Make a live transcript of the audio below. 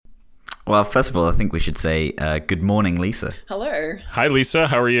Well, first of all, I think we should say good morning, Lisa. Hello. Hi, Lisa.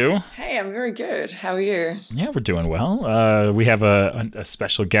 How are you? Hey, I'm very good. How are you? Yeah, we're doing well. We have a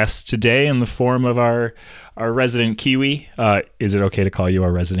special guest today in the form of our resident Kiwi. Is it okay to call you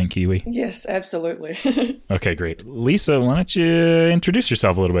our resident Kiwi? Yes, absolutely. Okay, great. Lisa, why don't you introduce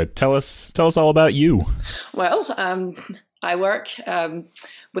yourself a little bit? Tell us all about you. Well, I work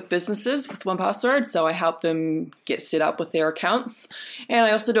with businesses with 1Password, so I help them get set up with their accounts. And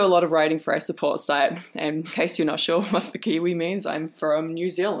I also do a lot of writing for our support site. And in case you're not sure what the Kiwi means, I'm from New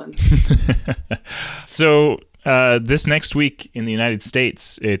Zealand. So this next week in the United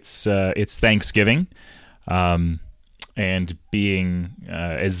States, it's Thanksgiving. And being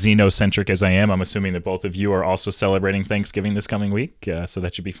as xenocentric as I am, I'm assuming that both of you are also celebrating Thanksgiving this coming week. So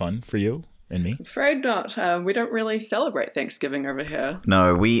that should be fun for you and me. Afraid not. We don't really celebrate Thanksgiving over here.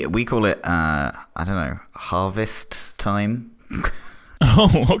 No, we call it, I don't know, harvest time.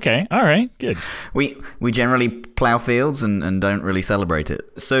 Oh, okay. All right. Good. We generally plow fields and don't really celebrate it.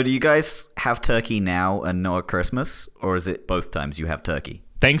 So do you guys have turkey now and not at Christmas? Or is it both times you have turkey?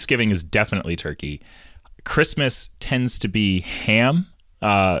 Thanksgiving is definitely turkey. Christmas tends to be ham,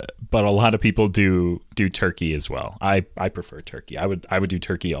 but a lot of people do turkey as well. I prefer turkey. I would do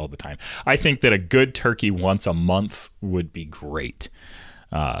turkey all the time. I think that a good turkey once a month would be great,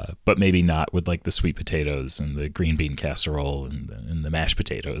 but maybe not with like the sweet potatoes and the green bean casserole and the mashed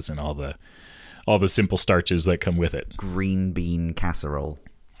potatoes and all the simple starches that come with it. Green bean casserole.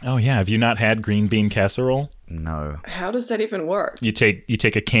 Oh yeah, have you not had green bean casserole? No. How does that even work? You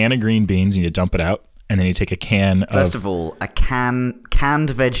take a can of green beans and you dump it out. And then you take a can First of all, a canned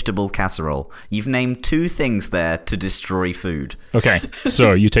vegetable casserole. You've named two things there to destroy food. Okay,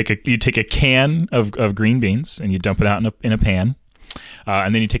 so you take a can of green beans and you dump it out in a pan,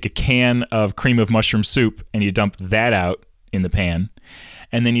 and then you take a can of cream of mushroom soup and you dump that out in the pan,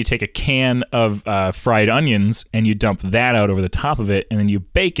 and then you take a can of fried onions and you dump that out over the top of it, and then you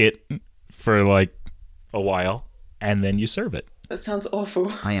bake it for like a while, and then you serve it. That sounds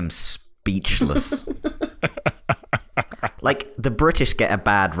awful. I am speechless. Like, the British get a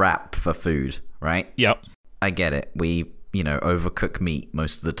bad rap for food, right? Yep. I get it. We, overcook meat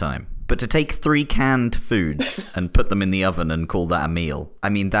most of the time. But to take 3 canned foods and put them in the oven and call that a meal, I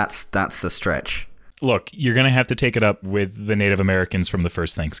mean, that's a stretch. Look, you're going to have to take it up with the Native Americans from the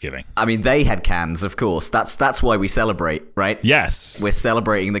first Thanksgiving. I mean, they had cans, of course. That's why we celebrate, right? Yes. We're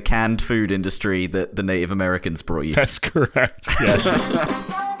celebrating the canned food industry that the Native Americans brought you. That's correct.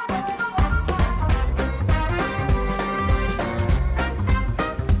 Yes.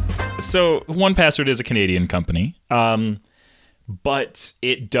 So 1Password is a Canadian company, but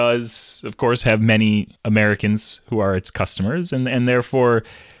it does, of course, have many Americans who are its customers, and therefore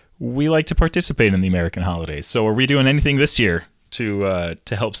we like to participate in the American holidays. So are we doing anything this year to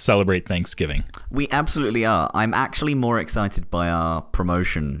help celebrate Thanksgiving? We absolutely are. I'm actually more excited by our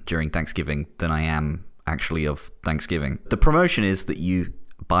promotion during Thanksgiving than I am actually of Thanksgiving. The promotion is that you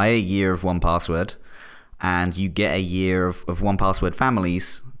buy a year of 1Password and you get a year of 1Password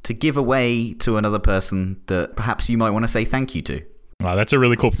families to give away to another person that perhaps you might want to say thank you to. Wow, that's a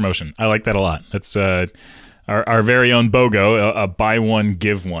really cool promotion. I like that a lot. That's our very own BOGO, a buy one,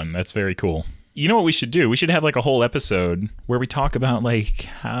 give one. That's very cool. You know what we should do? We should have like a whole episode where we talk about like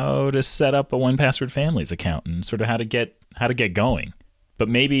how to set up a 1Password Families account and sort of how to get going. But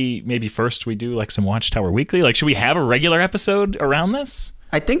maybe first we do like some Watchtower Weekly. Like, should we have a regular episode around this?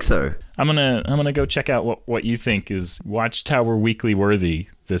 I think so. I'm gonna go check out what you think is Watchtower Weekly worthy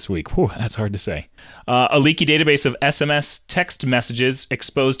this week. Whew, that's hard to say. A leaky database of SMS text messages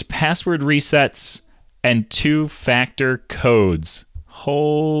exposed password resets and 2-factor codes.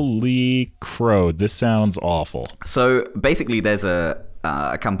 Holy crow! This sounds awful. So basically, there's a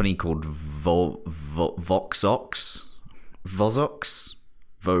company called Voxox.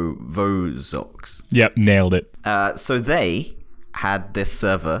 Yep, nailed it. So they had this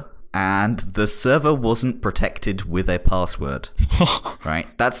server, and the server wasn't protected with a password. Right?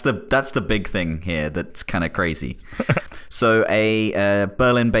 That's the big thing here that's kind of crazy. So a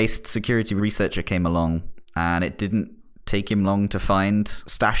Berlin-based security researcher came along, and it didn't take him long to find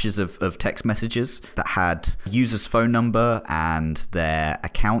stashes of text messages that had user's phone number and their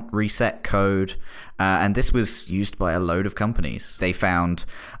account reset code. And this was used by a load of companies. They found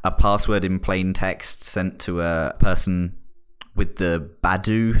a password in plain text sent to a person with the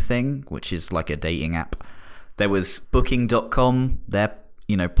Badoo thing, which is like a dating app. There was Booking.com. Their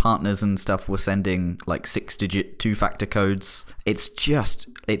partners and stuff were sending like 6-digit 2-factor codes. It's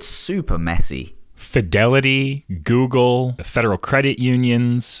super messy. Fidelity, Google, Federal Credit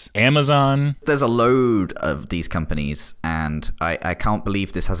Unions, Amazon. There's a load of these companies, and I can't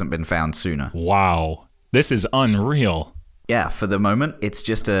believe this hasn't been found sooner. Wow. This is unreal. Yeah, for the moment, it's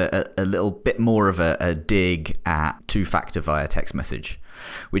just a little bit more of a dig at two-factor via text message,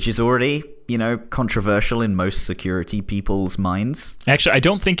 which is already, controversial in most security people's minds. Actually, I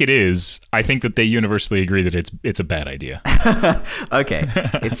don't think it is. I think that they universally agree that it's a bad idea. Okay,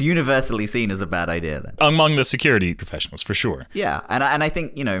 it's universally seen as a bad idea then. Among the security professionals, for sure. Yeah, and I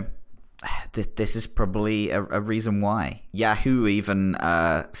think, this is probably a reason why. Yahoo even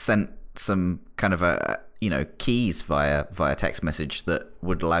sent some kind of keys via text message that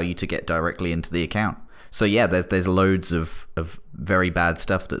would allow you to get directly into the account. So yeah, there's loads of very bad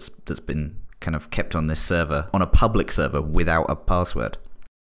stuff that's been kind of kept on this server, on a public server without a password.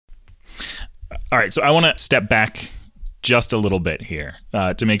 All right, so I want to step back just a little bit here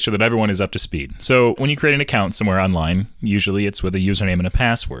to make sure that everyone is up to speed. So when you create an account somewhere online, usually it's with a username and a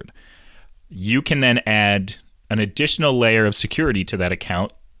password. You can then add an additional layer of security to that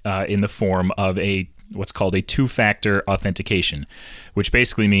account in the form of what's called a two-factor authentication, which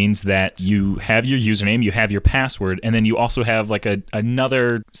basically means that you have your username, you have your password, and then you also have like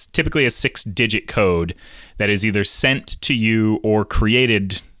another, typically a 6-digit code that is either sent to you or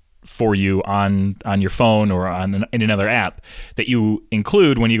created for you on your phone or in another app that you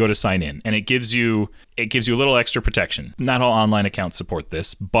include when you go to sign in. And it gives you a little extra protection. Not all online accounts support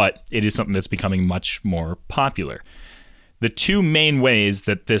this, but it is something that's becoming much more popular. The two main ways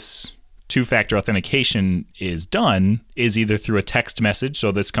that this two-factor authentication is done is either through a text message.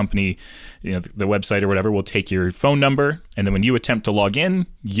 So this company, the website or whatever, will take your phone number, and then when you attempt to log in,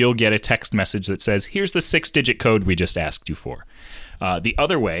 you'll get a text message that says, here's the 6-digit code we just asked you for. The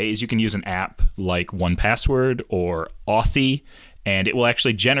other way is you can use an app like 1Password or Authy, and it will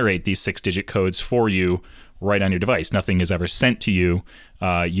actually generate these 6-digit codes for you right on your device. Nothing is ever sent to you.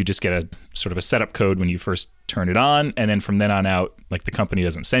 You just get a sort of a setup code when you first turn it on, and then from then on out, like the company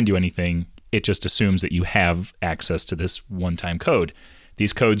doesn't send you anything. It just assumes that you have access to this one-time code.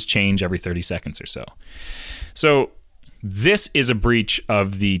 These codes change every 30 seconds or so. So this is a breach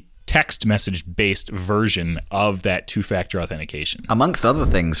of the text message-based version of that two-factor authentication. Amongst other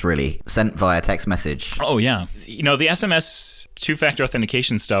things, really, sent via text message. Oh, yeah. The SMS two-factor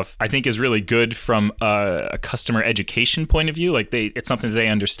authentication stuff, I think, is really good from a customer education point of view. Like, it's something that they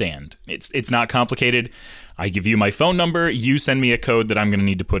understand. It's not complicated. I give you my phone number. You send me a code that I'm going to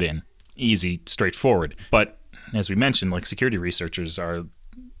need to put in. Easy, straightforward. But as we mentioned, like, security researchers are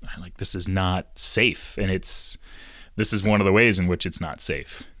like, this is not safe. And this is one of the ways in which it's not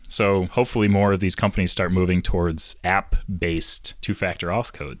safe. So hopefully more of these companies start moving towards app-based two-factor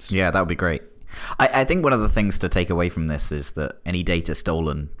auth codes. Yeah, that would be great. I think one of the things to take away from this is that any data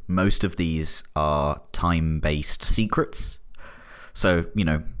stolen, most of these are time-based secrets. So,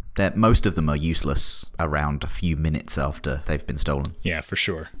 most of them are useless around a few minutes after they've been stolen. Yeah, for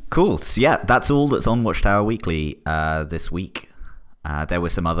sure. Cool. So yeah, that's all that's on Watchtower Weekly this week. There were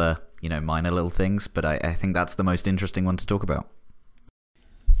some other, minor little things, but I think that's the most interesting one to talk about.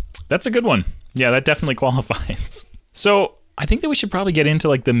 That's a good one. Yeah, that definitely qualifies. So I think that we should probably get into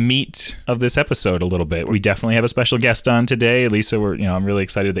like the meat of this episode a little bit. We definitely have a special guest on today. Lisa, I'm really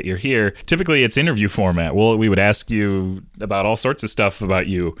excited that you're here. Typically it's interview format. We would ask you about all sorts of stuff about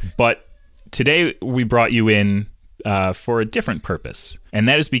you. But today we brought you in for a different purpose. And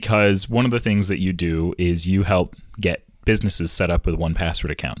that is because one of the things that you do is you help get businesses set up with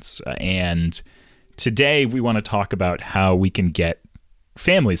 1Password accounts. And today we want to talk about how we can get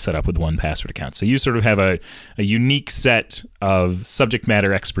families set up with 1Password accounts. So you sort of have a unique set of subject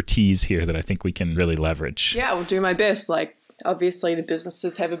matter expertise here that I think we can really leverage. Yeah, I'll do my best. Like, obviously the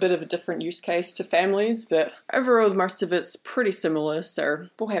businesses have a bit of a different use case to families, but overall most of it's pretty similar, so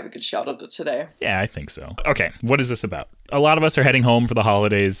we'll have a good shot at it today. Yeah, I think so. Okay, what is this about? A lot of us are heading home for the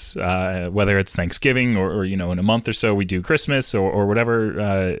holidays, whether it's Thanksgiving or in a month or so we do Christmas or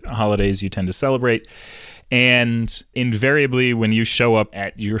whatever holidays you tend to celebrate. And invariably, when you show up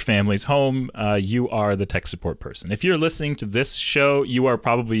at your family's home, you are the tech support person. If you're listening to this show, you are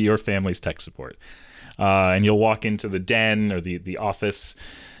probably your family's tech support. And you'll walk into the den or the office,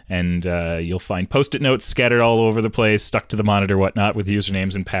 and you'll find Post-it notes scattered all over the place, stuck to the monitor, whatnot, with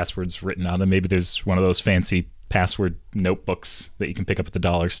usernames and passwords written on them. Maybe there's one of those fancy password notebooks that you can pick up at the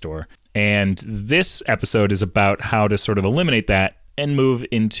dollar store. And this episode is about how to sort of eliminate that and move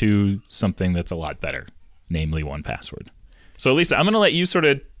into something that's a lot better, namely 1Password. So Lisa, I'm going to let you sort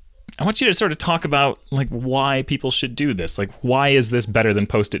of I want you to sort of talk about like why people should do this. Like, why is this better than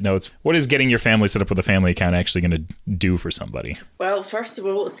Post-it notes? What is getting your family set up with a family account actually going to do for somebody? Well, first of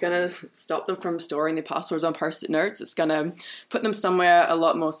all, it's going to stop them from storing their passwords on Post-it notes. It's going to put them somewhere a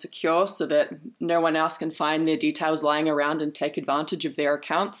lot more secure so that no one else can find their details lying around and take advantage of their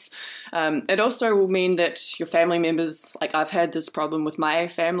accounts. It also will mean that your family members, like I've had this problem with my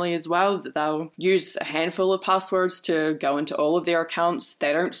family as well, that they'll use a handful of passwords to go into all of their accounts.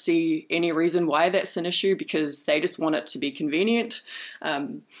 They don't see any reason why that's an issue because they just want it to be convenient.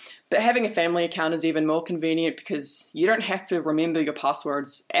 But having a family account is even more convenient because you don't have to remember your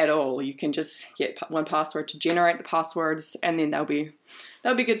passwords at all. You can just get one password to generate the passwords, and then they'll be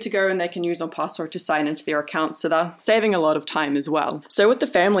good to go, and they can use OnePassword to sign into their account. So they're saving a lot of time as well. So with the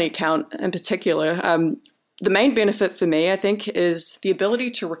family account in particular, the main benefit for me, I think, is the ability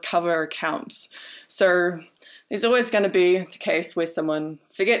to recover accounts. So there's always going to be the case where someone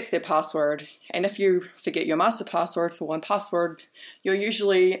forgets their password, and if you forget your master password for OnePassword, you're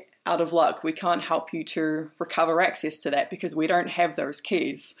usually out of luck. We can't help you to recover access to that because we don't have those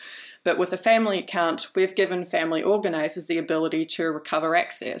keys. But with a family account, we've given family organizers the ability to recover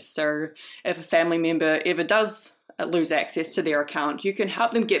access. So if a family member ever does lose access to their account, you can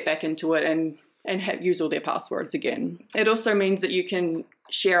help them get back into it and use all their passwords again. It also means that you can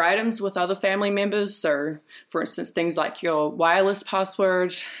share items with other family members. So, for instance, things like your wireless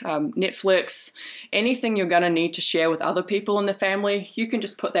password, Netflix, anything you're going to need to share with other people in the family, you can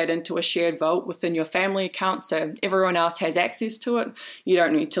just put that into a shared vault within your family account so everyone else has access to it. You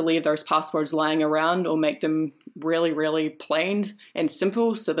don't need to leave those passwords lying around or make them really, really plain and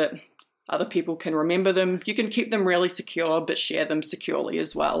simple so that other people can remember them. You can keep them really secure, but share them securely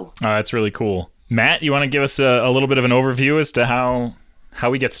as well. That's really cool. Matt, you want to give us a little bit of an overview as to how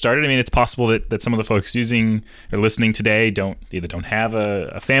we get started? I mean, it's possible that some of the folks using or listening today don't have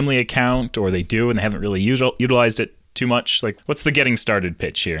a family account, or they do and they haven't really utilized it too much. Like, what's the getting started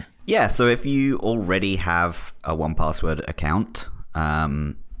pitch here? Yeah, so if you already have a OnePassword account,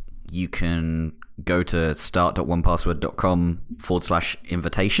 you can go to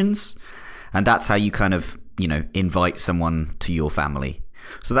start.onepassword.com/invitations, and that's how you kind of, invite someone to your family.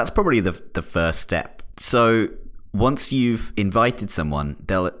 So that's probably the first step. So once you've invited someone,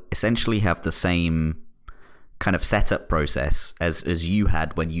 they'll essentially have the same kind of setup process as you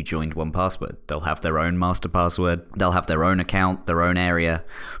had when you joined OnePassword. They'll have their own master password, they'll have their own account, their own area,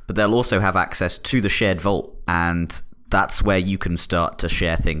 but they'll also have access to the shared vault, and that's where you can start to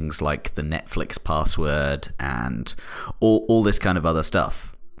share things like the Netflix password and all this kind of other stuff.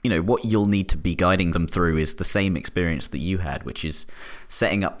 What you'll need to be guiding them through is the same experience that you had, which is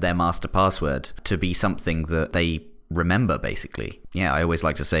setting up their master password to be something that they remember, basically. Yeah, I always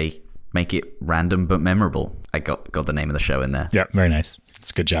like to say, make it random but memorable. I got the name of the show in there. Yeah, very nice.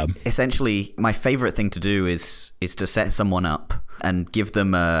 It's a good job. Essentially, my favorite thing to do is to set someone up and give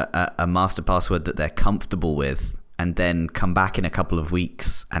them a master password that they're comfortable with, and then come back in a couple of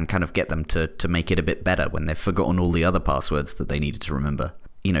weeks and kind of get them to make it a bit better when they've forgotten all the other passwords that they needed to remember.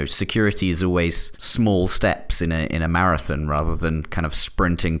 Security is always small steps in a marathon rather than kind of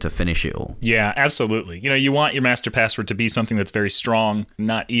sprinting to finish it all. Yeah, absolutely. You want your master password to be something that's very strong,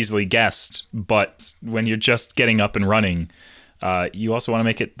 not easily guessed, but when you're just getting up and running, you also want to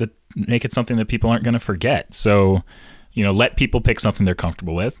make it something that people aren't going to forget. So, let people pick something they're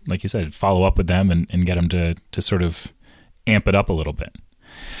comfortable with. Like you said, follow up with them and get them to sort of amp it up a little bit.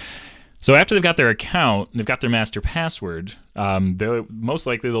 So after they've got their account, they've got their master password, most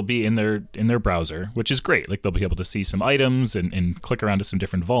likely they'll be in their browser, which is great. Like, they'll be able to see some items and click around to some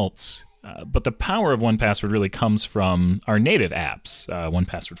different vaults. But the power of OnePassword really comes from our native apps,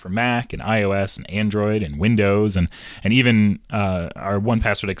 OnePassword for Mac and iOS and Android and Windows, and even our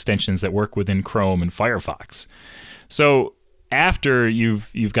OnePassword extensions that work within Chrome and Firefox. So after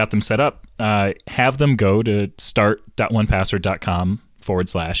you've got them set up, have them go to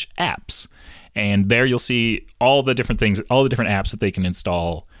start.onepassword.com/apps. And there you'll see all the different things, all the different apps that they can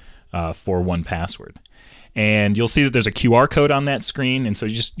install for OnePassword. And you'll see that there's a QR code on that screen. And so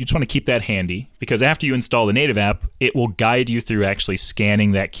you just want to keep that handy, because after you install the native app, it will guide you through actually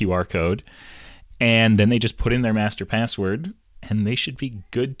scanning that QR code. And then they just put in their master password and they should be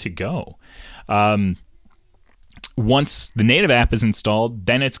good to go. Once the native app is installed,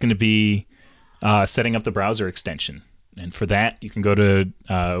 then it's going to be setting up the browser extension. And for that, you can go to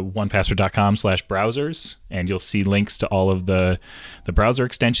onepassword.com/browsers, and you'll see links to all of the browser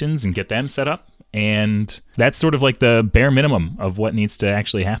extensions and get them set up. And that's sort of like the bare minimum of what needs to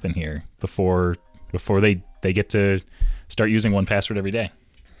actually happen here before they get to start using OnePassword every day.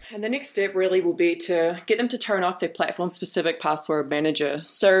 And the next step really will be to get them to turn off their platform-specific password manager.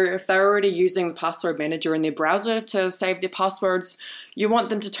 So if they're already using the password manager in their browser to save their passwords, you want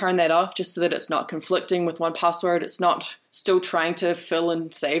them to turn that off just so that it's not conflicting with 1Password. It's not still trying to fill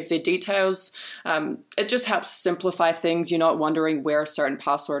and save their details. It just helps simplify things. You're not wondering where a certain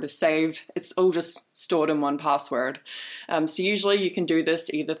password is saved. It's all just stored in 1Password. So usually you can do this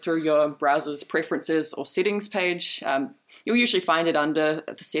either through your browser's preferences or settings page. You'll usually find it under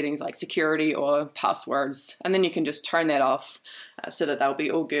the settings like security or passwords, and then you can just turn that off so that they'll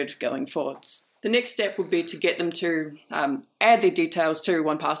be all good going forwards. The next step would be to get them to add their details to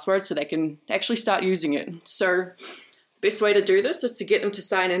 1Password so they can actually start using it. So the best way to do this is to get them to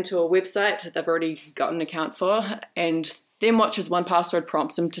sign into a website that they've already got an account for, and then watch as 1Password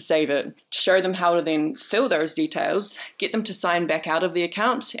prompts them to save it. Show them how to then fill those details, get them to sign back out of the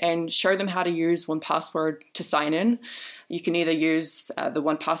account, and show them how to use 1Password to sign in. You can either use the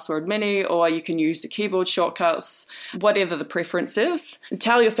 1Password mini, or you can use the keyboard shortcuts, whatever the preference is. And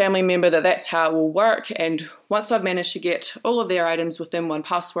tell your family member that that's how it will work, and once I've managed to get all of their items within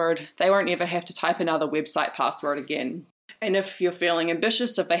 1Password, they won't ever have to type another website password again. And if you're feeling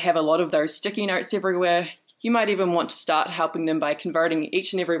ambitious, if they have a lot of those sticky notes everywhere, you might even want to start helping them by converting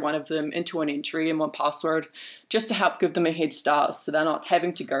each and every one of them into an entry in 1Password, just to help give them a head start so they're not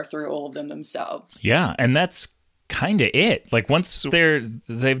having to go through all of them themselves. Yeah, and that's kind of it. Like once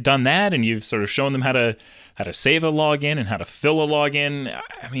they've done that and you've sort of shown them how to save a login and how to fill a login,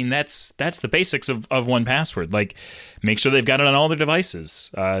 I mean that's the basics of 1Password. Like make sure they've got it on all their devices.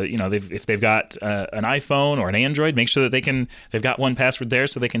 If they've got an iPhone or an Android, make sure that they've got 1Password there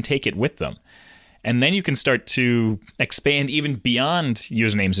so they can take it with them. And then you can start to expand even beyond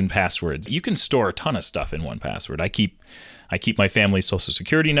usernames and passwords. You can store a ton of stuff in 1Password. I keep my family's social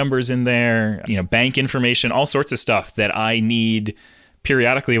security numbers in there, bank information, all sorts of stuff that I need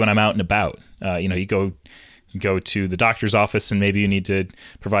periodically when I'm out and about. You go to the doctor's office and maybe you need to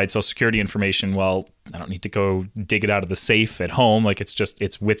provide social security information. Well, I don't need to go dig it out of the safe at home. Like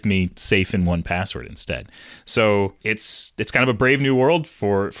it's with me safe in 1Password instead. So it's kind of a brave new world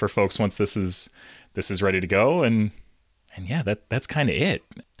for folks once this is ready to go. And yeah, that's kind of it.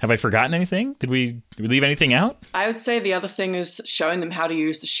 Have I forgotten anything? Did we leave anything out? I would say the other thing is showing them how to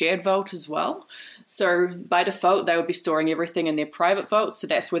use the shared vault as well. So by default, they would be storing everything in their private vault. So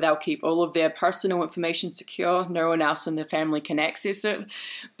that's where they'll keep all of their personal information secure. No one else in the family can access it.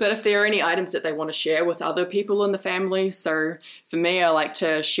 But if there are any items that they want to share with other people in the family, so for me, I like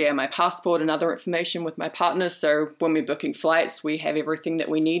to share my passport and other information with my partner. So when we're booking flights, we have everything that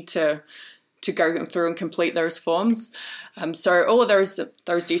we need to go through and complete those forms. So all of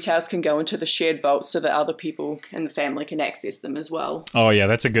those details can go into the shared vault so that other people in the family can access them as well. Oh yeah,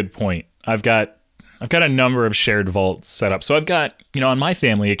 that's a good point. I've got a number of shared vaults set up. So I've got, on my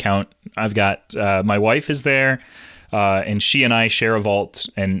family account, I've got my wife is there, and she and I share a vault,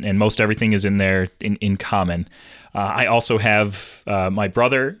 and most everything is in there in common. I also have my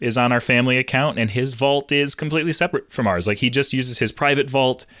brother is on our family account, and his vault is completely separate from ours. Like he just uses his private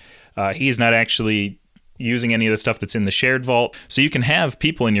vault. He's not actually using any of the stuff that's in the shared vault. So you can have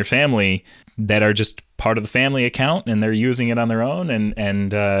people in your family that are just part of the family account and they're using it on their own,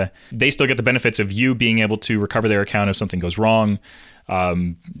 and they still get the benefits of you being able to recover their account if something goes wrong,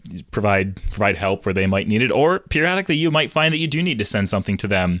 provide help where they might need it, or periodically you might find that you do need to send something to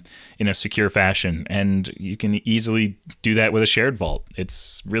them in a secure fashion, and you can easily do that with a shared vault.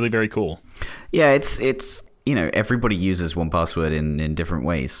 It's really very cool. Yeah, it's everybody uses 1Password in different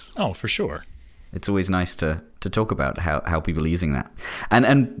ways. Oh, for sure. It's always nice to talk about how people are using that.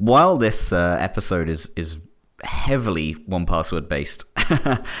 And while this episode is heavily 1Password based,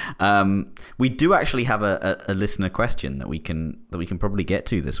 we do actually have a listener question that we can probably get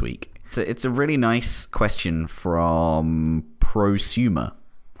to this week. It's a really nice question from Prosumer.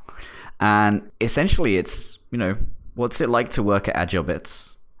 And essentially it's, what's it like to work at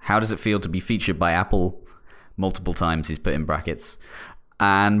AgileBits? How does it feel to be featured by Apple multiple times, he's put in brackets?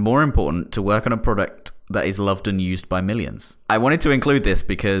 And more important, to work on a product that is loved and used by millions. I wanted to include this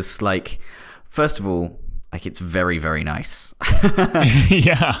because, first of all, it's very, very nice.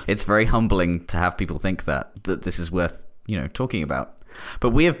 Yeah. It's very humbling to have people think that this is worth, talking about.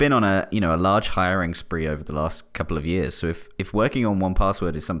 But we have been on a large hiring spree over the last couple of years. So if working on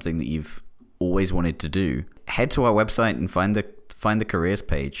 1Password is something that you've always wanted to do, head to our website and find the careers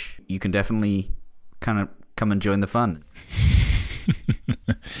page. You can definitely kind of come and join the fun.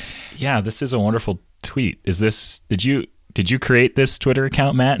 Yeah, this is a wonderful tweet. Did you Did you create this Twitter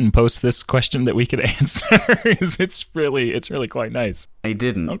account, Matt, and post this question that we could answer? It's really quite nice. I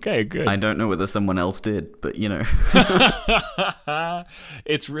didn't. Okay, good. I don't know whether someone else did, but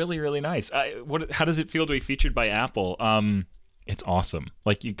It's really, really nice. How does it feel to be featured by Apple? It's awesome.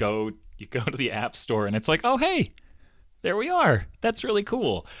 Like you go to the App Store and it's like, oh hey, there we are. That's really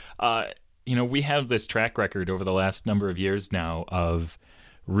cool. We have this track record over the last number of years now of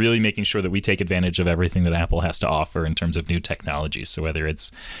really making sure that we take advantage of everything that Apple has to offer in terms of new technologies. So whether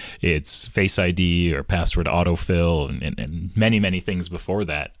it's Face ID or password autofill and many, many things before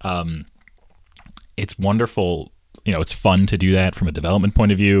that, it's wonderful. It's fun to do that from a development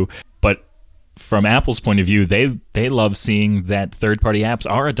point of view, but from Apple's point of view, they love seeing that third-party apps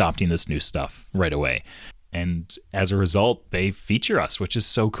are adopting this new stuff right away. And as a result, they feature us, which is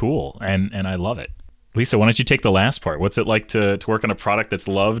so cool. And I love it. Lisa, why don't you take the last part? What's it like to work on a product that's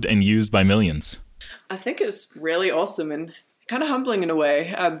loved and used by millions? I think it's really awesome and kind of humbling in a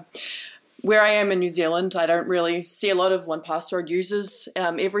way. Where I am in New Zealand, I don't really see a lot of 1Password users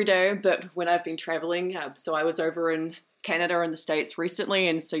every day, but when I've been traveling, so I was over in Canada and the States recently,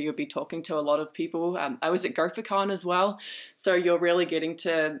 and so you'll be talking to a lot of people. I was at GopherCon as well, so you're really getting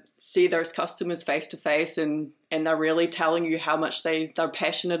to see those customers face to face, and they're really telling you how much they're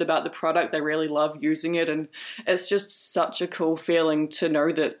passionate about the product. They really love using it, and it's just such a cool feeling to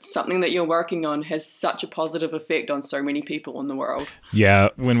know that something that you're working on has such a positive effect on so many people in the world. Yeah,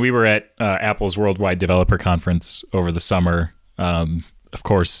 when we were at Apple's Worldwide Developer Conference over the summer, of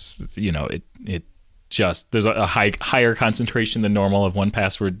course, it just there's a higher concentration than normal of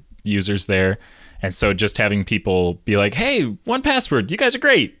 1Password users there, and so just having people be like, "Hey, 1Password, you guys are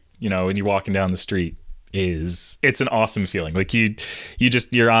great," and you're walking down the street it's an awesome feeling. Like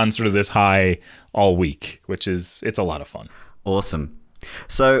you're on sort of this high all week, it's a lot of fun. Awesome.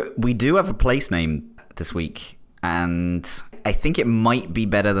 So we do have a place name this week, and I think it might be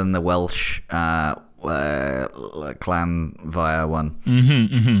better than the Welsh clan via one.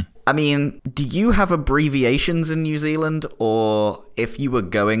 Mm-hmm, mm-hmm. I mean, do you have abbreviations in New Zealand, or if you were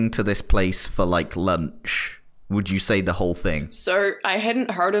going to this place for like lunch, would you say the whole thing? So I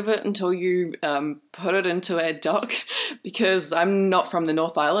hadn't heard of it until you put it into a doc, because I'm not from the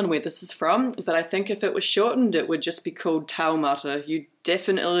North Island where this is from, but I think if it was shortened, it would just be called Taumata. You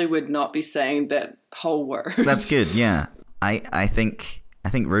definitely would not be saying that whole word. That's good, yeah. I think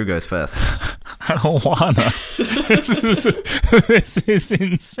Rue goes first. I don't wanna. This is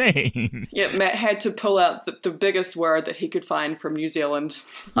insane. Yeah, Matt had to pull out the biggest word that he could find from New Zealand.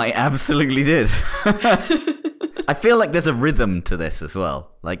 I absolutely did. I feel like there's a rhythm to this as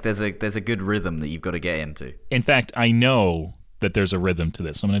well. Like there's a good rhythm that you've got to get into. In fact, I know that there's a rhythm to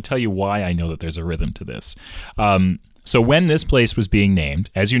this. I'm going to tell you why I know that there's a rhythm to this. So when this place was being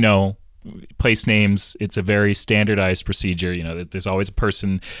named, as you know, place names, it's a very standardized procedure. There's always a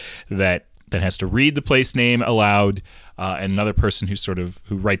person that has to read the place name aloud, and another person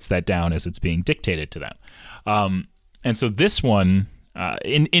who writes that down as it's being dictated to them. And so this one,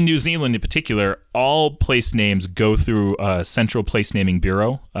 in New Zealand in particular, all place names go through a central place naming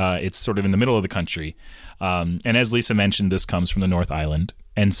bureau. It's sort of in the middle of the country. And as Lisa mentioned, this comes from the North Island.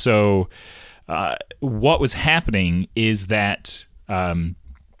 And so what was happening is that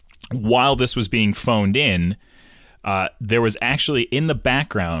while this was being phoned in, there was actually in the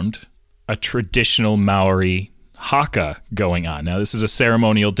background a traditional Maori haka going on. Now, this is a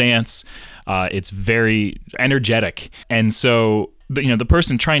ceremonial dance. It's very energetic. And so, the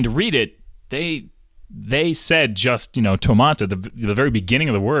person trying to read it, they said just, tomata, the very beginning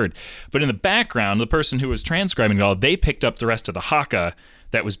of the word. But in the background, the person who was transcribing it all, they picked up the rest of the haka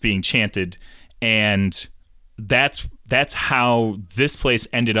that was being chanted. And that's how this place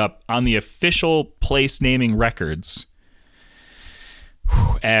ended up on the official place naming records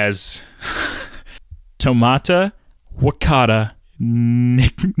as Tomata Wakata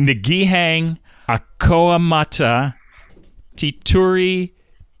Ngihang Akoamata Tituri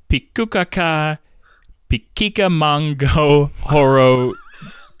Pikukaka Pikika Mango Horo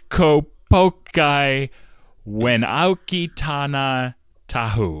Kopokai Wenauki Tana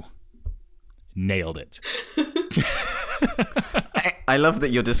Tahu. Nailed it. I love that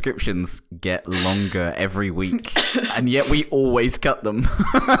your descriptions get longer every week, and yet we always cut them.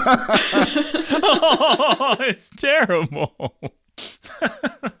 Oh, it's terrible.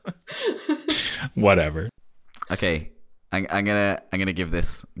 Whatever. Okay, I'm gonna give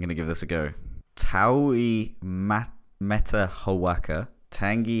this a go. Taui meta hawaka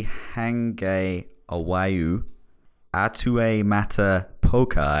tangi hange awayu atue mata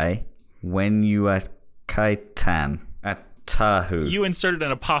pokai when you are kaitan at tahu. You inserted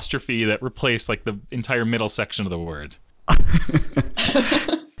an apostrophe that replaced like the entire middle section of the word.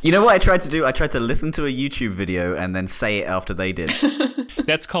 You know what I tried to do? I tried to listen to a YouTube video and then say it after they did.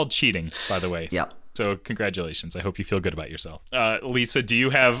 That's called cheating, by the way. Yeah. So congratulations. I hope you feel good about yourself. Lisa, do you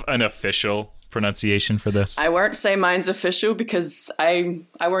have an official pronunciation for this? I won't say mine's official because I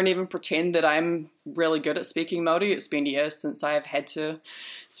won't even pretend that I'm really good at speaking Māori. It's been years since I have had to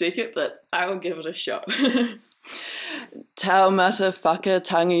speak it, but I will give it a shot. Taumata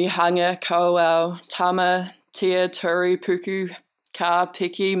whakatangi hanga koau tama tia turi puku ka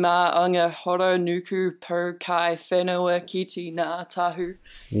piki ma anga horo nuku per kai whenua kiti nā tahu.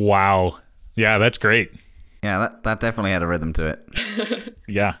 Wow. Yeah, that's great. Yeah, that definitely had a rhythm to it.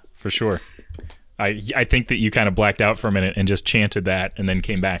 Yeah, for sure. I think that you kind of blacked out for a minute and just chanted that and then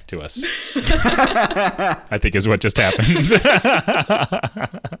came back to us. I think is what just happened.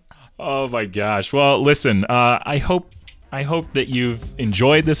 Oh my gosh. Well, listen, I hope that you've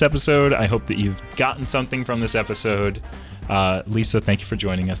enjoyed this episode. I hope that you've gotten something from this episode. Lisa, thank you for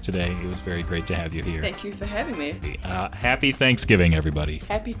joining us today. It was very great to have you here. Thank you for having me. Happy Thanksgiving, everybody.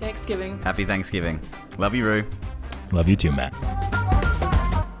 Happy Thanksgiving. Happy Thanksgiving. Love you, Roo. Love you too, Matt.